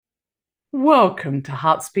Welcome to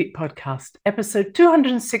Heartspeak Podcast, episode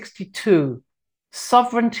 262,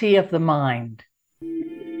 Sovereignty of the Mind.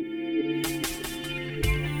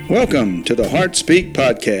 Welcome to the Heartspeak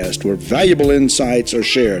Podcast, where valuable insights are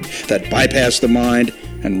shared that bypass the mind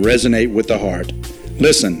and resonate with the heart.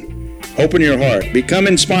 Listen, open your heart, become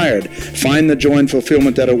inspired, find the joy and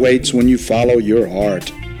fulfillment that awaits when you follow your heart.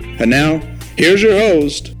 And now, here's your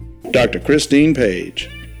host, Dr. Christine Page.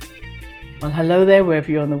 Well, hello there, wherever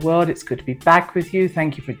you're in the world. It's good to be back with you.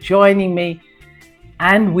 Thank you for joining me.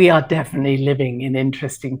 And we are definitely living in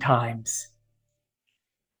interesting times.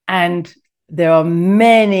 And there are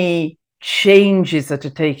many changes that are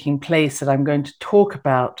taking place that I'm going to talk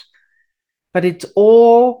about. But it's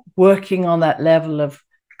all working on that level of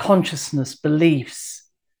consciousness, beliefs,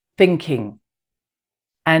 thinking.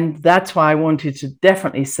 And that's why I wanted to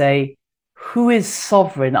definitely say, who is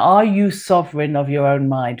sovereign? Are you sovereign of your own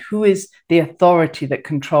mind? Who is the authority that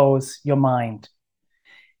controls your mind?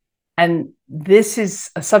 And this is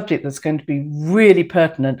a subject that's going to be really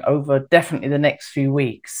pertinent over definitely the next few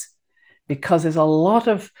weeks, because there's a lot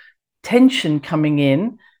of tension coming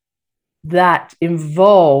in that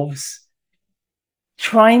involves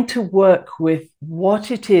trying to work with what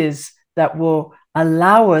it is that will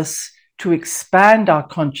allow us to expand our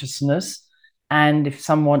consciousness, and if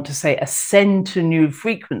some want to say ascend to new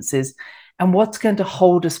frequencies, and what's going to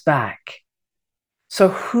hold us back. So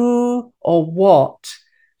who or what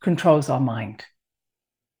controls our mind?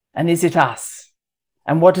 And is it us?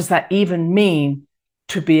 And what does that even mean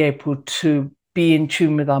to be able to be in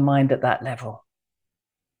tune with our mind at that level?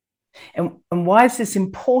 And why is this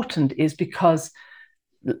important is because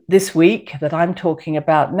this week that I'm talking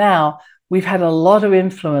about now, we've had a lot of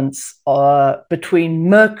influence between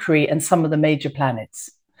Mercury and some of the major planets.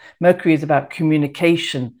 Mercury is about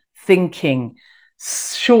communication, thinking,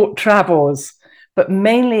 short travels, but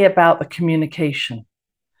mainly about the communication.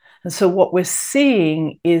 And so what we're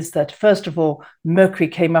seeing is that, first of all, Mercury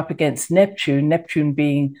came up against Neptune, Neptune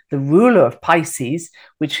being the ruler of Pisces,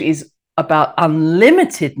 which is about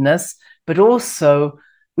unlimitedness, but also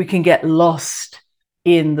we can get lost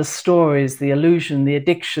in the stories, the illusion, the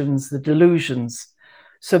addictions, the delusions.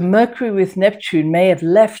 So Mercury with Neptune may have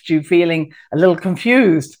left you feeling a little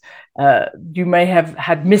confused. You may have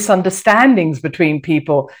had misunderstandings between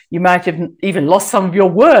people. You might have even lost some of your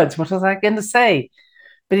words. What was I going to say?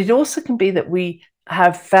 But it also can be that we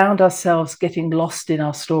have found ourselves getting lost in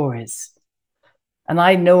our stories. And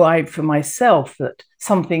I know for myself that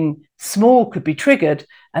something small could be triggered,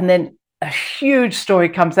 and then a huge story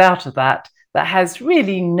comes out of that has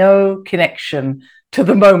really no connection to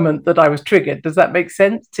the moment that I was triggered. Does that make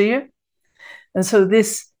sense to you? And so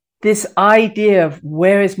this idea of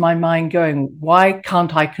where is my mind going? Why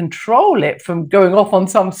can't I control it from going off on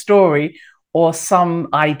some story or some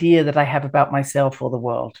idea that I have about myself or the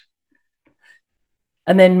world?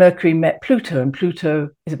 And then Mercury met Pluto, and Pluto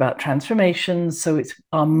is about transformation. So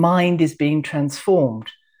our mind is being transformed,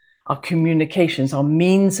 our communications, our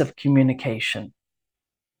means of communication.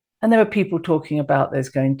 And there are people talking about there's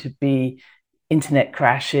going to be internet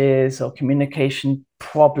crashes or communication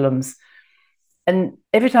problems. And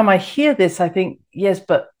every time I hear this, I think, yes,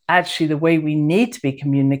 but actually the way we need to be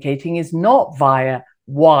communicating is not via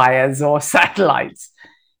wires or satellites.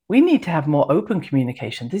 We need to have more open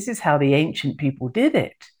communication. This is how the ancient people did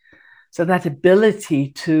it. So that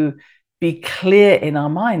ability to be clear in our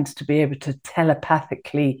minds, to be able to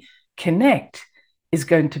telepathically connect, is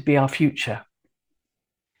going to be our future.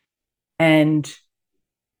 And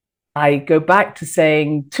I go back to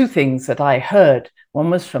saying two things that I heard.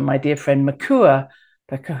 One was from my dear friend Makua,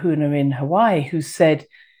 the kahuna in Hawaii, who said,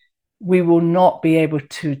 we will not be able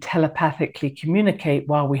to telepathically communicate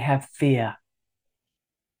while we have fear.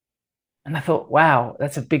 And I thought, wow,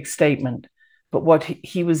 that's a big statement. But what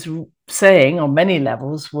he was saying on many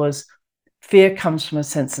levels was fear comes from a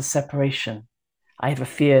sense of separation. I have a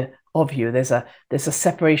fear of you. There's a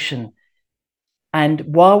separation. And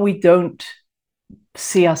while we don't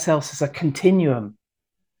see ourselves as a continuum,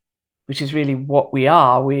 which is really what we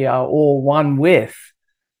are all one with,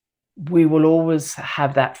 we will always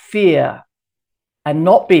have that fear and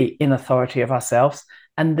not be in authority of ourselves,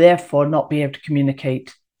 and therefore not be able to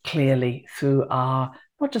communicate clearly through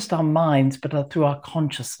not just our minds, but through our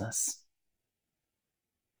consciousness.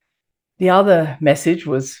 The other message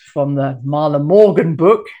was from the Marla Morgan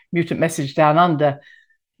book, Mutant Message Down Under.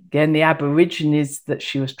 Again, the Aborigines that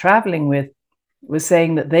she was traveling with was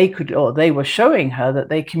saying that they were showing her that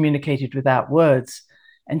they communicated without words.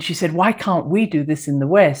 And she said, why can't we do this in the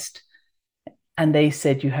West? And they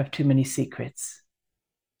said, you have too many secrets.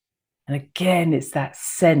 And again, it's that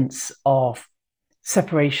sense of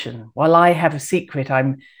separation. While I have a secret,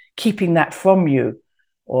 I'm keeping that from you,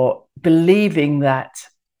 or believing that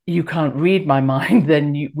you can't read my mind,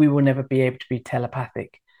 then we will never be able to be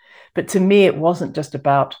telepathic. But to me, it wasn't just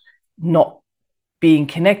about not being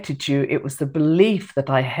connected to you. It was the belief that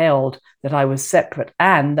I held that I was separate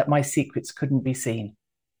and that my secrets couldn't be seen.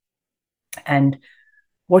 And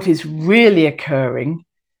what is really occurring,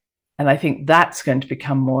 and I think that's going to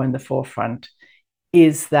become more in the forefront,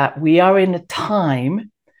 is that we are in a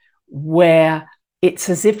time where it's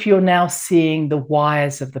as if you're now seeing the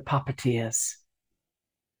wires of the puppeteers.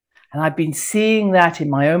 And I've been seeing that in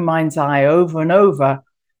my own mind's eye over and over,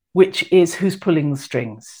 which is who's pulling the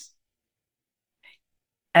strings.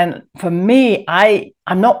 And for me,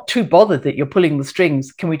 I'm not too bothered that you're pulling the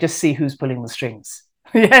strings. Can we just see who's pulling the strings?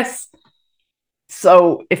 Yes.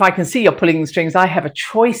 So if I can see you're pulling the strings, I have a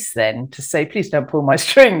choice then to say, please don't pull my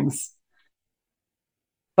strings.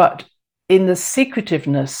 But in the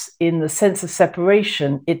secretiveness, in the sense of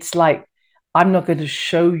separation, it's like, I'm not going to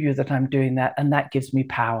show you that I'm doing that. And that gives me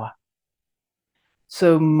power.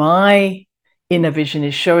 So my inner vision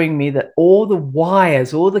is showing me that all the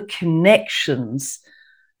wires, all the connections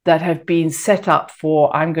that have been set up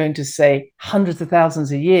for, I'm going to say, hundreds of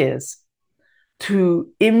thousands of years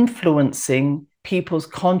to influencing people's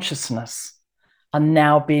consciousness are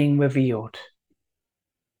now being revealed.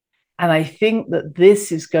 And I think that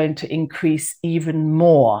this is going to increase even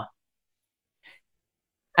more.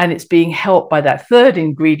 And it's being helped by that third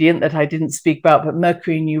ingredient that I didn't speak about, but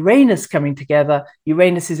Mercury and Uranus coming together.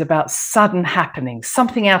 Uranus is about sudden happening,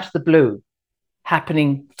 something out of the blue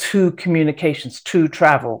happening to communications, to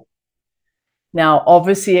travel. Now,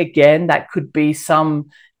 obviously, again, that could be some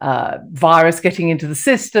virus getting into the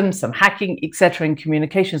system, some hacking, etc., in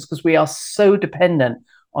communications, because we are so dependent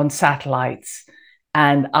on satellites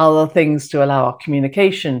and other things to allow our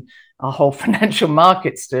communication, our whole financial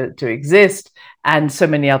markets to exist, and so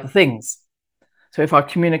many other things. So if our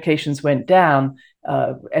communications went down,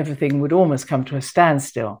 everything would almost come to a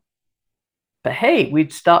standstill. But hey,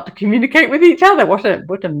 we'd start to communicate with each other. What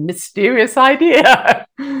a mysterious idea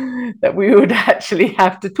that we would actually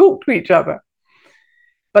have to talk to each other.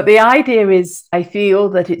 But the idea is, I feel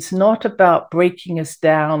that it's not about breaking us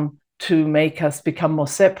down to make us become more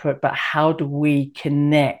separate, but how do we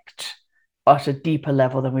connect at a deeper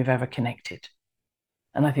level than we've ever connected?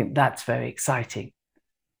 And I think that's very exciting.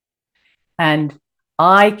 And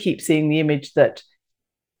I keep seeing the image that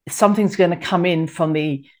something's going to come in from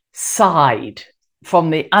the side, from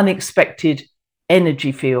the unexpected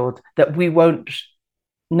energy field that we won't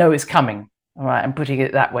know is coming. All right, I'm putting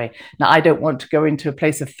it that way. Now, I don't want to go into a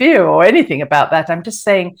place of fear or anything about that. I'm just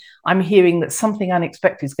saying I'm hearing that something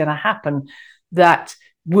unexpected is going to happen that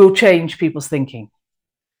will change people's thinking.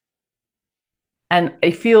 And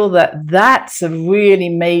I feel that that's a really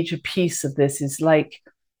major piece of this, is like,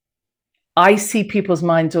 I see people's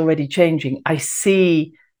minds already changing. I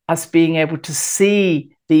see us being able to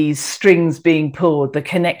see these strings being pulled, the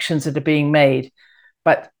connections that are being made.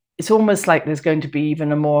 But it's almost like there's going to be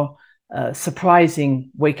even a more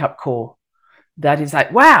surprising wake-up call that is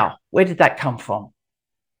like, wow, where did that come from?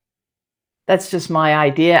 That's just my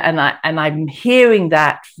idea. And I'm hearing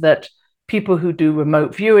that people who do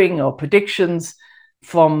remote viewing or predictions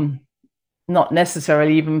from, not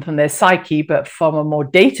necessarily even from their psyche, but from a more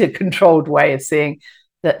data-controlled way of seeing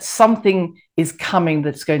that something is coming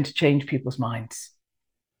that's going to change people's minds.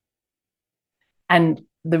 And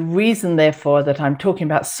the reason, therefore, that I'm talking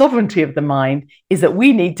about sovereignty of the mind is that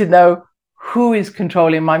we need to know who is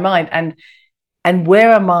controlling my mind, and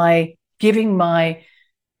where am I giving my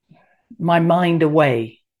mind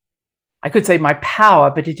away? I could say my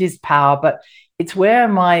power, but it is power, but it's where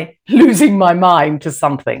am I losing my mind to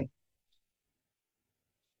something?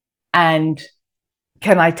 And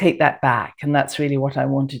can I take that back? And that's really what I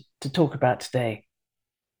wanted to talk about today.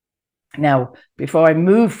 Now, before I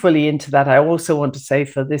move fully into that, I also want to say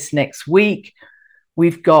for this next week,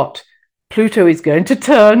 we've got Pluto is going to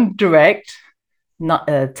turn direct,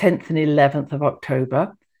 10th and 11th of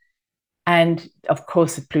October. And of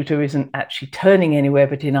course, Pluto isn't actually turning anywhere,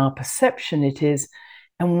 but in our perception it is.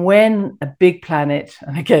 And when a big planet,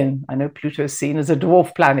 and again, I know Pluto is seen as a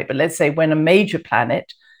dwarf planet, but let's say when a major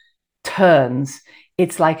planet turns,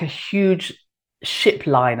 it's like a huge ship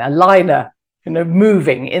line, a liner,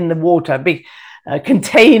 moving in the water, a big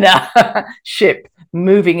container ship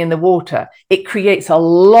moving in the water. It creates a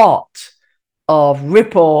lot of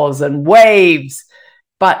ripples and waves,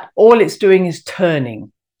 but all it's doing is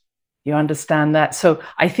turning. You understand that? So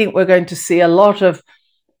I think we're going to see a lot of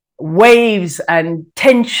waves and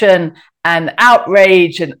tension and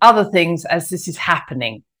outrage and other things as this is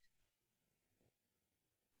happening.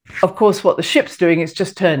 of course, what the ship's doing is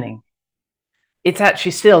just turning. It's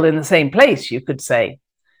actually still in the same place, you could say.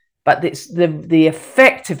 But the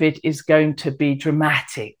effect of it is going to be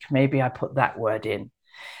dramatic. Maybe I put that word in.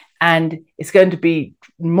 And it's going to be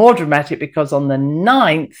more dramatic because on the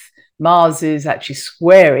 9th, Mars is actually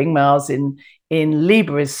squaring, Mars in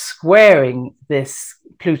Libra is squaring this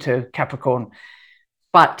Pluto Capricorn.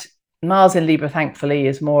 But Mars in Libra, thankfully,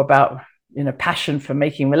 is more about, passion for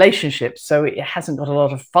making relationships. So it hasn't got a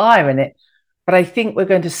lot of fire in it. But I think we're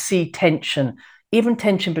going to see tension, even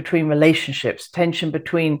tension between relationships, tension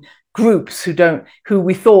between groups who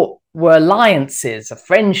we thought were alliances, a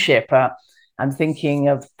friendship. I'm thinking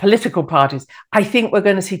of political parties. I think we're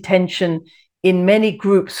going to see tension in many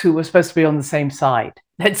groups who were supposed to be on the same side.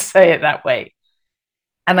 Let's say it that way.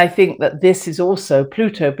 And I think that this is also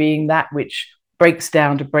Pluto being that which breaks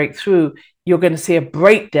down to break through. You're going to see a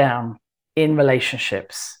breakdown in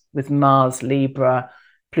relationships with Mars, Libra,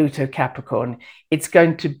 Pluto, Capricorn. It's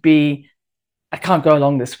going to be, I can't go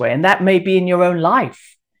along this way. And that may be in your own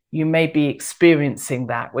life. You may be experiencing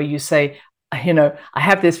that where you say, I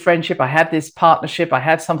have this friendship, I have this partnership, I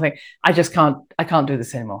have something, I can't do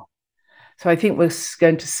this anymore. So I think we're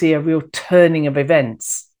going to see a real turning of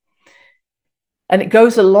events. And it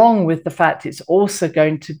goes along with the fact it's also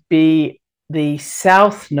going to be the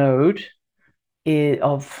south node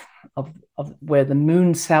of where the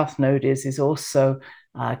moon south node is also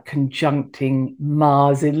conjuncting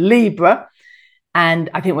Mars in Libra. And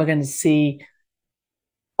I think we're going to see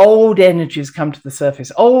old energies come to the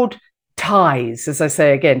surface, old ties, as I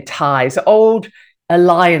say again, ties, old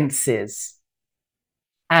alliances.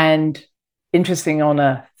 And interesting on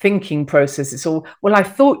a thinking process, it's all, well, I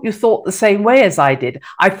thought you thought the same way as I did.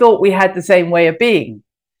 I thought we had the same way of being.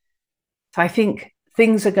 So I think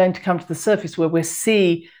things are going to come to the surface where we'll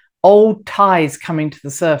see old ties coming to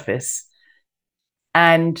the surface.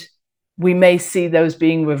 And we may see those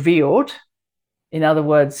being revealed. In other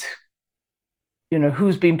words,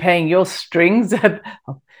 who's been paying your strings,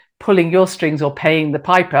 pulling your strings or paying the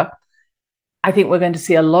piper. I think we're going to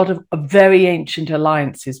see a lot of very ancient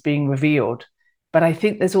alliances being revealed. But I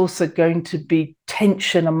think there's also going to be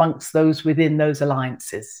tension amongst those within those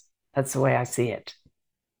alliances. That's the way I see it.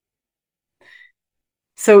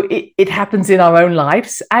 So it happens in our own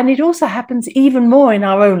lives. And it also happens even more in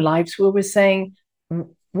our own lives where we're saying,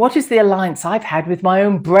 what is the alliance I've had with my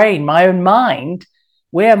own brain, my own mind?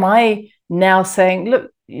 Where am I now saying,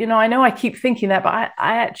 look, I know I keep thinking that, but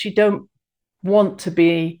I actually don't want to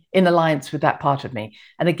be in alliance with that part of me.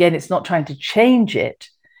 And again, it's not trying to change it.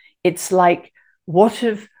 It's like, where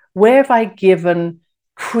have I given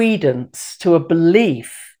credence to a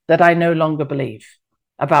belief that I no longer believe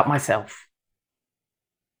about myself?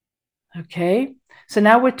 Okay, so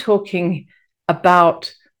now we're talking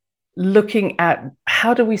about looking at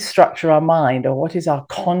how do we structure our mind, or what is our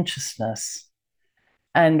consciousness?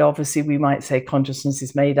 And obviously we might say consciousness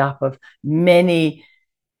is made up of many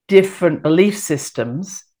different belief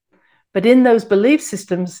systems. But in those belief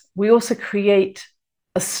systems, we also create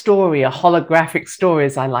a story, a holographic story,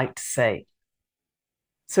 as I like to say.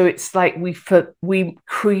 So it's like we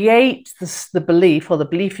create the belief, or the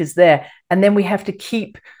belief is there, and then we have to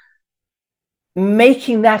keep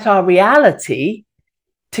making that our reality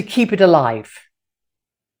to keep it alive.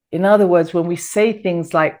 In other words, when we say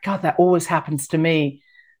things like, God, that always happens to me,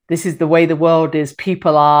 this is the way the world is,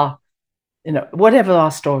 people are, whatever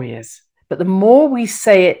our story is. But the more we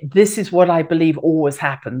say it, this is what I believe always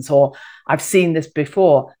happens, or I've seen this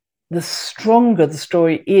before, the stronger the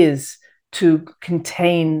story is to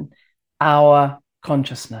contain our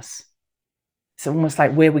consciousness. It's almost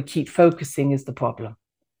like where we keep focusing is the problem.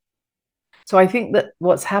 So I think that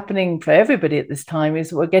what's happening for everybody at this time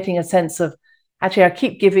is we're getting a sense of, actually, I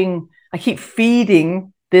keep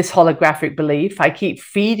feeding this holographic belief. I keep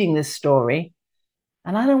feeding this story,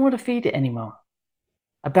 and I don't want to feed it anymore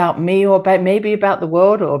about me, or maybe about the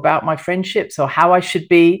world, or about my friendships, or how I should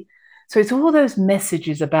be. So it's all those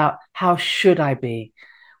messages about how should I be?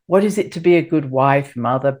 What is it to be a good wife,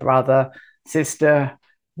 mother, brother, sister?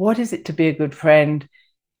 What is it to be a good friend?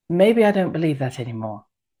 Maybe I don't believe that anymore.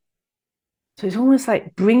 So it's almost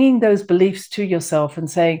like bringing those beliefs to yourself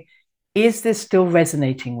and saying, is this still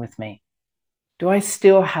resonating with me? Do I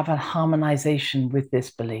still have a harmonization with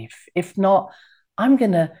this belief? If not, I'm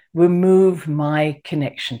going to remove my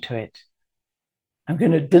connection to it. I'm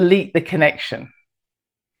going to delete the connection,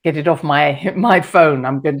 get it off my phone.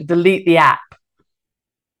 I'm going to delete the app.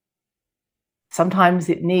 Sometimes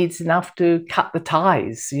it needs enough to cut the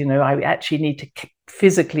ties. I actually need to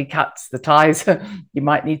physically cuts the ties. You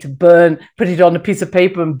might need to put it on a piece of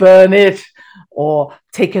paper and burn it, or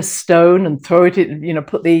take a stone and throw it in,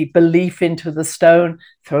 put the belief into the stone,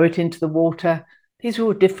 throw it into the water. These are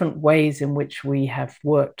all different ways in which we have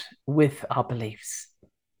worked with our beliefs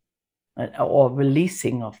or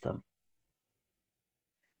releasing of them.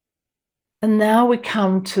 And now we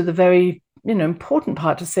come to the very, important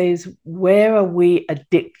part to say is, where are we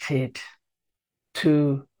addicted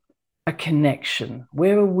to a connection?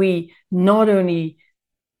 Where are we not only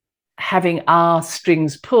having our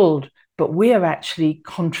strings pulled, but we are actually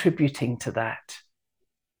contributing to that?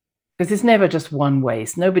 Because it's never just one way.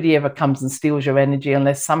 So nobody ever comes and steals your energy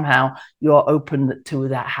unless somehow you're open to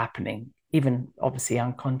that happening, even obviously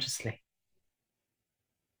unconsciously.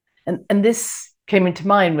 And this came into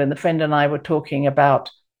mind when the friend and I were talking about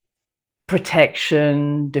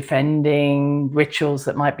protection, defending, rituals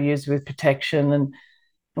that might be used with protection. And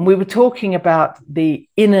we were talking about the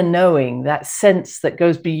inner knowing, that sense that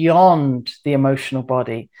goes beyond the emotional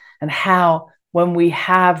body, and how when we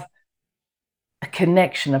have a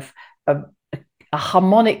connection of a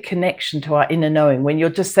harmonic connection to our inner knowing, when you're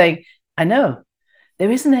just saying, I know,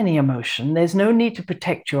 there isn't any emotion. There's no need to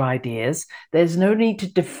protect your ideas. There's no need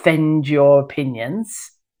to defend your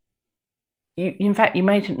opinions. In fact, you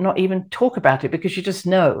might not even talk about it because you just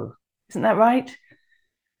know. Isn't that right?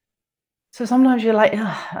 So sometimes you're like,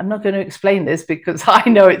 I'm not going to explain this because I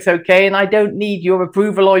know it's okay and I don't need your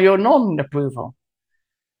approval or your non-approval.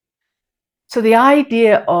 So the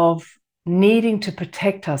idea of needing to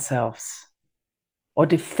protect ourselves or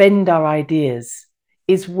defend our ideas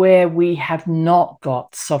is where we have not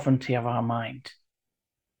got sovereignty of our mind.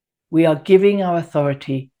 We are giving our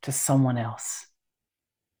authority to someone else.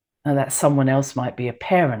 Now, that someone else might be a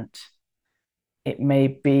parent. It may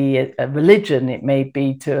be a religion. It may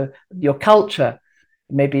be to your culture.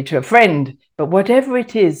 It may be to a friend. But whatever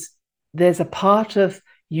it is, there's a part of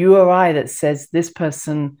you or I that says this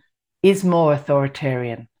person is more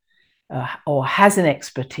authoritarian, or has an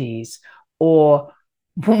expertise, or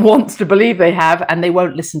wants to believe they have, and they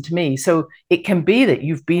won't listen to me. So it can be that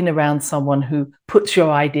you've been around someone who puts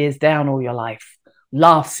your ideas down all your life,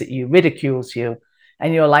 laughs at you, ridicules you,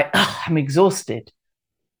 and you're like, I'm exhausted.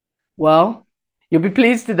 Well, you'll be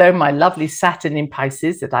pleased to know my lovely Saturn in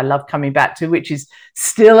Pisces that I love coming back to, which is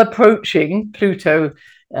still approaching Pluto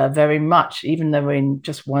very much, even though we're in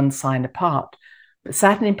just one sign apart. But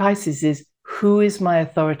Saturn in Pisces is, who is my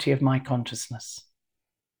authority of my consciousness?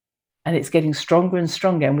 And it's getting stronger and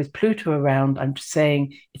stronger. And with Pluto around, I'm just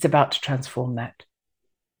saying it's about to transform that.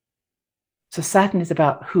 So Saturn is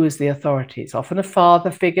about who is the authority. It's often a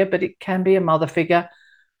father figure, but it can be a mother figure.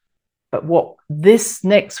 But what this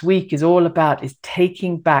next week is all about is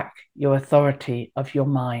taking back your authority of your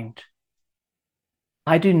mind.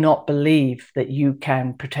 I do not believe that you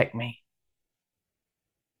can protect me.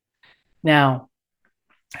 Now,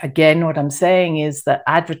 again, what I'm saying is that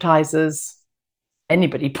advertisers,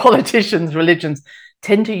 anybody, politicians, religions,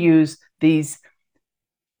 tend to use these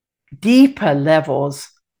deeper levels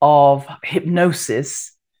of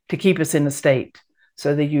hypnosis to keep us in a state.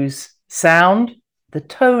 So they use sound, the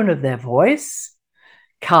tone of their voice,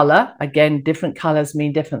 color, again, different colors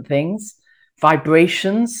mean different things,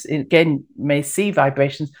 vibrations, again, may see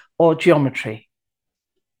vibrations, or geometry.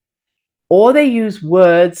 Or they use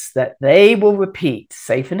words that they will repeat,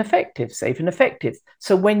 safe and effective, safe and effective.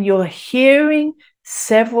 So when you're hearing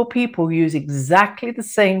several people use exactly the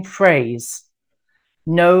same phrase,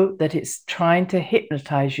 know that it's trying to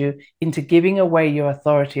hypnotize you into giving away your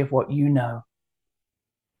authority of what you know.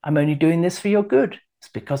 I'm only doing this for your good. It's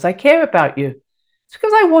because I care about you. It's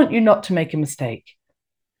because I want you not to make a mistake.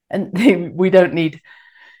 And we don't need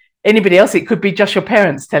anybody else. It could be just your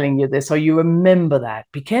parents telling you this, or you remember that.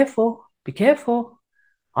 Be careful. Be careful.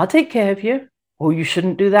 I'll take care of you. Or you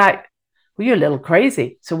shouldn't do that. Well, you're a little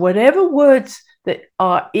crazy. So whatever words that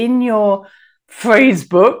are in your phrase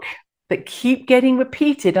book that keep getting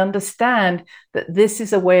repeated, understand that this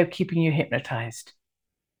is a way of keeping you hypnotized.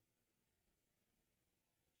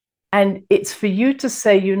 And it's for you to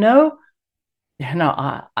say,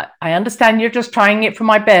 I understand you're just trying it for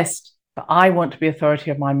my best, but I want to be authority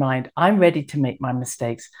of my mind. I'm ready to make my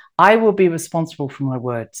mistakes. I will be responsible for my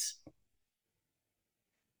words.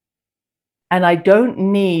 And I don't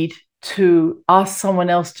need to ask someone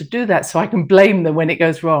else to do that so I can blame them when it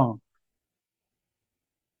goes wrong.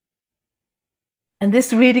 And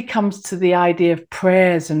this really comes to the idea of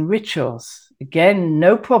prayers and rituals. Again,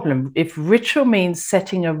 no problem. If ritual means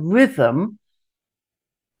setting a rhythm,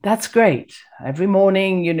 that's great. Every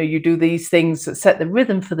morning, you do these things that set the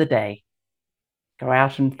rhythm for the day. Go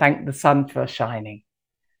out and thank the sun for shining.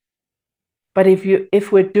 But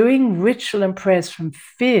if we're doing ritual and prayers from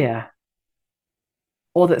fear,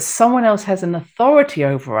 or that someone else has an authority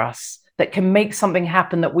over us that can make something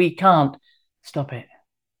happen that we can't, stop it.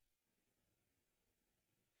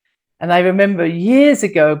 And I remember years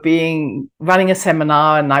ago running a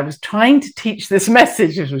seminar, and I was trying to teach this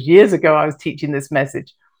message. It was years ago I was teaching this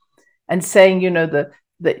message and saying,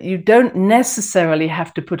 that you don't necessarily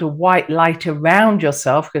have to put a white light around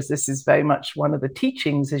yourself, because this is very much one of the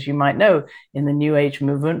teachings, as you might know, in the New Age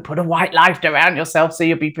movement, put a white light around yourself so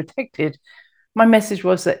you'll be protected. My message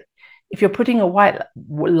was that if you're putting a white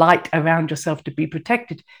light around yourself to be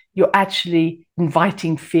protected, you're actually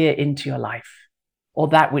inviting fear into your life, or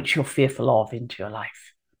that which you're fearful of into your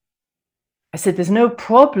life. I said, there's no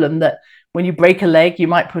problem that when you break a leg, you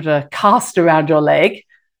might put a cast around your leg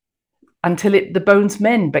until the bones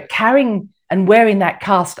mend, but carrying and wearing that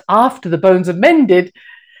cast after the bones have mended,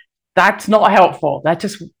 that's not helpful. That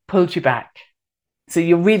just pulls you back. So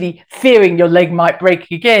you're really fearing your leg might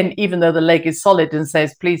break again, even though the leg is solid and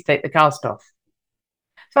says, please take the cast off.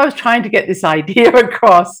 So I was trying to get this idea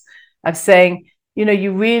across of saying,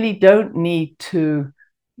 you really don't need to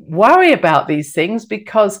worry about these things,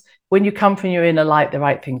 because when you come from your inner light, the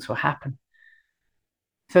right things will happen.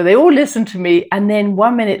 So they all listened to me. And then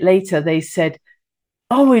 1 minute later, they said,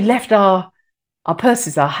 oh, we left our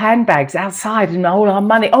purses, our handbags outside, and all our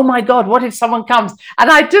money. Oh my God, what if someone comes? And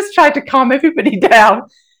I just tried to calm everybody down.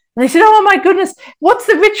 And they said, oh my goodness, what's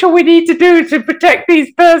the ritual we need to do to protect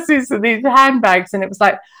these purses and these handbags? And it was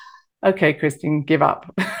like, okay, Christine, give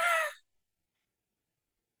up.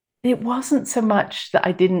 It wasn't so much that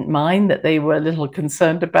I didn't mind that they were a little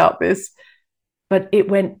concerned about this, but it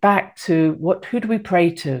went back to who do we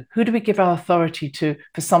pray to? Who do we give our authority to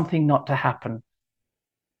for something not to happen?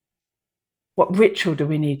 What ritual do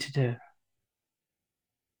we need to do?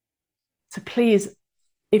 So please,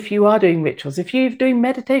 if you are doing rituals, if you're doing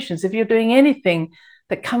meditations, if you're doing anything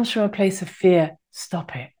that comes from a place of fear,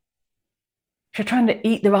 stop it. If you're trying to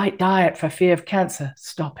eat the right diet for fear of cancer,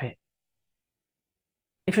 stop it.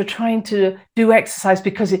 If you're trying to do exercise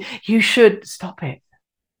because you should, stop it.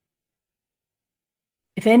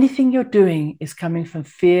 If anything you're doing is coming from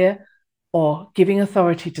fear or giving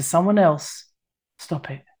authority to someone else,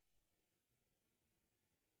 stop it.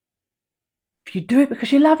 If you do it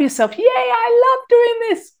because you love yourself, yay, I love doing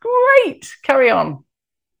this, great, carry on.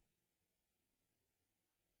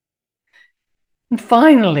 And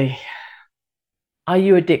finally, are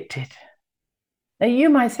you addicted? Now you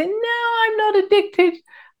might say, no, I'm not addicted.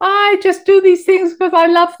 I just do these things because I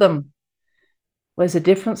love them. There's a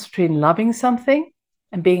difference between loving something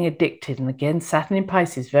and being addicted. And again, Saturn in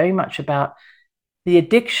Pisces, very much about the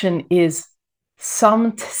addiction is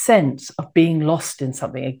some sense of being lost in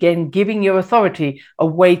something. Again, giving your authority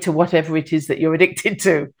away to whatever it is that you're addicted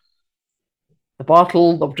to. The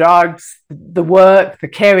bottle, the drugs, the work, the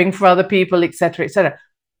caring for other people, etc., etc.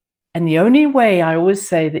 And the only way I always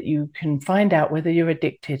say that you can find out whether you're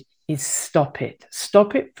addicted is stop it.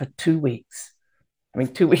 Stop it for 2 weeks. I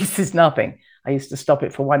mean, 2 weeks is nothing. I used to stop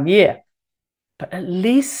it for 1 year. But at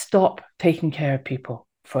least stop taking care of people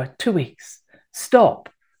for 2 weeks. Stop,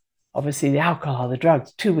 obviously, the alcohol, the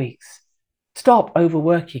drugs, 2 weeks. Stop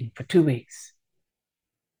overworking for 2 weeks.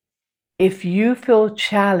 If you feel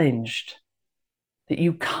challenged that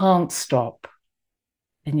you can't stop,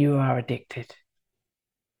 then you are addicted.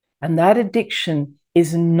 And that addiction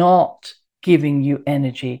is not giving you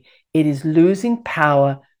energy. It is losing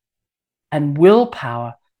power and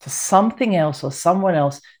willpower to something else or someone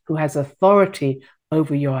else who has authority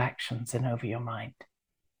over your actions and over your mind.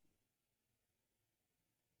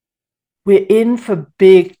 We're in for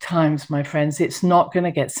big times, my friends. It's not going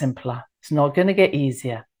to get simpler. It's not going to get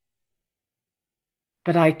easier.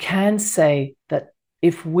 But I can say that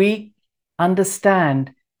if we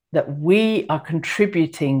understand that we are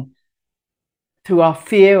contributing through our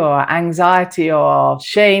fear or our anxiety or our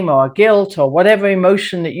shame or our guilt or whatever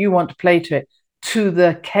emotion that you want to play to it, to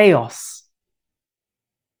the chaos,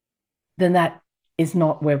 then that is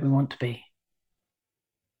not where we want to be.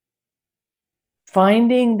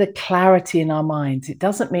 Finding the clarity in our minds, it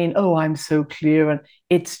doesn't mean, oh, I'm so clear. And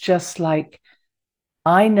it's just like,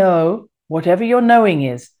 I know whatever your knowing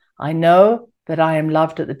is, I know that I am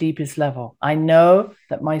loved at the deepest level. I know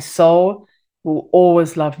that my soul will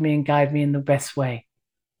always love me and guide me in the best way.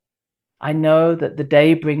 I know that the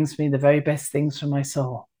day brings me the very best things from my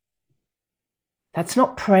soul. That's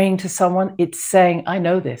not praying to someone. It's saying, I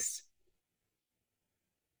know this.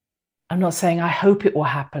 I'm not saying, I hope it will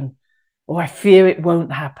happen or I fear it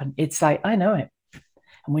won't happen. It's like, I know it.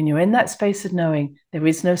 And when you're in that space of knowing, there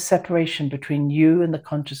is no separation between you and the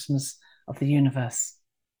consciousness of the universe.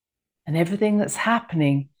 And everything that's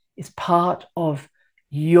happening is part of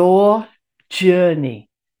your journey,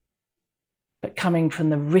 but coming from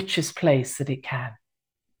the richest place that it can.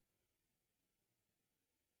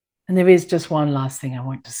 And there is just one last thing I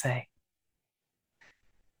want to say.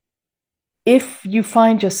 If you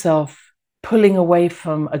find yourself pulling away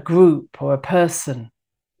from a group or a person,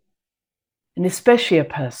 and especially a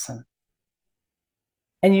person,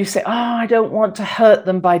 and you say, I don't want to hurt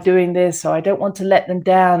them by doing this, or I don't want to let them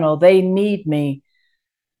down, or they need me,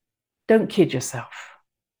 don't kid yourself.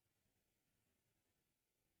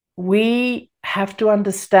 We have to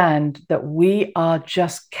understand that we are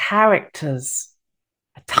just characters,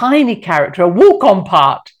 a tiny character, a walk-on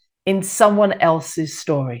part in someone else's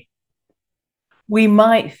story. We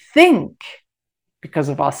might think, because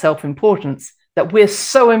of our self-importance, that we're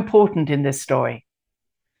so important in this story.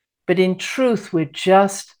 But in truth, we're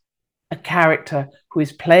just a character who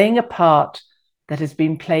is playing a part that has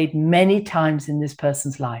been played many times in this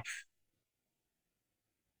person's life.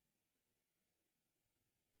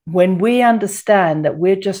 When we understand that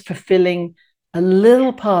we're just fulfilling a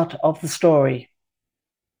little part of the story,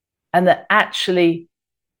 and that actually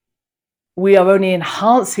we are only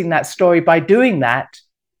enhancing that story by doing that,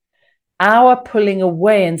 our pulling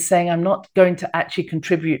away and saying, I'm not going to actually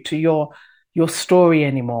contribute to your story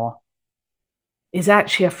anymore, is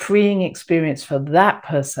actually a freeing experience for that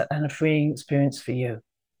person and a freeing experience for you.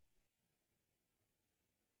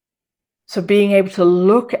 So being able to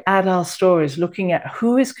look at our stories, looking at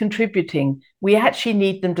who is contributing, we actually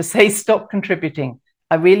need them to say, stop contributing.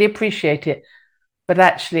 I really appreciate it, but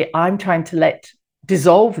actually I'm trying to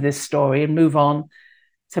dissolve this story and move on.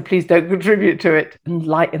 So please don't contribute to it,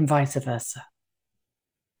 and vice versa.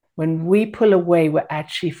 When we pull away, we're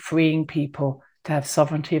actually freeing people to have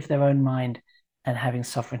sovereignty of their own mind and having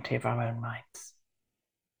sovereignty of our own minds.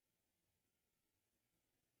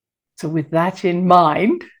 So with that in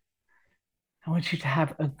mind, I want you to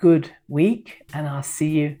have a good week, and I'll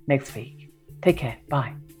see you next week. Take care.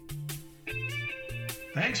 Bye.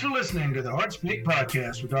 Thanks for listening to the HeartSpeak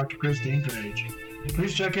podcast with Dr. Christine Page.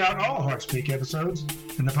 Please check out all HeartSpeak episodes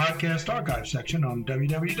in the podcast archive section on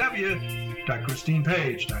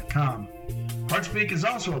www.christinepage.com. HeartSpeak is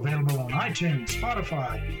also available on iTunes,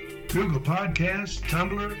 Spotify, Google Podcasts,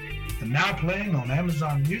 Tumblr, and now playing on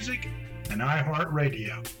Amazon Music and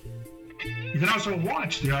iHeartRadio. You can also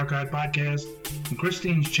watch the archive podcast on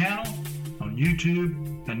Christine's channel, on YouTube,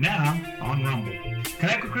 and now on Rumble.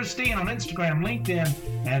 Connect with Christine on Instagram, LinkedIn,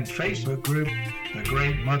 and Facebook group, The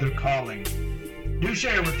Great Mother Calling. Do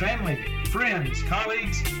share with family, friends,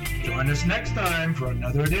 colleagues. Join us next time for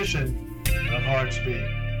another edition of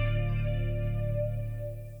HeartSpeak.